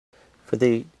For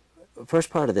the first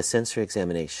part of the sensory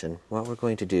examination, what we're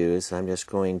going to do is I'm just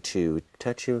going to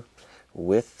touch you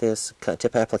with this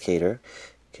tip applicator.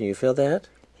 Can you feel that?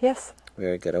 Yes.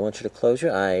 Very good. I want you to close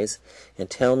your eyes and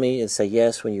tell me and say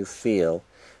yes when you feel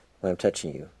when I'm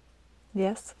touching you.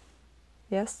 Yes.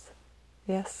 Yes.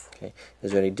 Yes. Okay.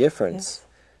 Is there any difference? Yes.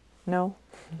 No.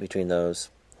 Between those?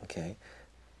 Okay.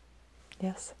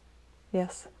 Yes.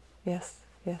 Yes. Yes.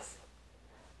 Yes.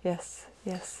 Yes.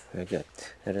 Yes. Very good.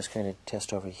 Now just kind of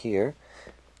test over here.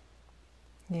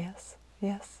 Yes.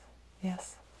 Yes.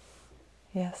 Yes.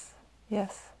 Yes.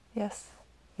 Yes. Yes.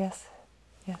 Yes.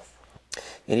 Yes.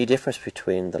 Any difference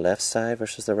between the left side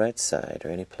versus the right side, or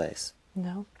any place?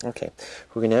 No. Okay.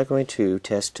 We're now going to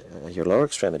test your lower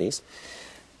extremities.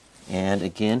 And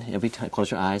again, every time,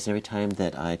 close your eyes, and every time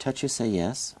that I touch you, say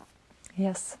yes.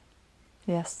 Yes.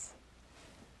 Yes.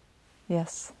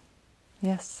 Yes.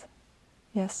 Yes.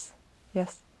 Yes.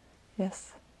 Yes.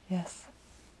 Yes. Yes.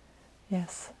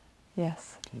 Yes.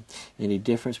 Yes. Okay. Any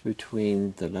difference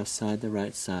between the left side, the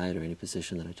right side, or any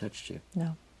position that I touched you?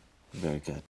 No. Very good.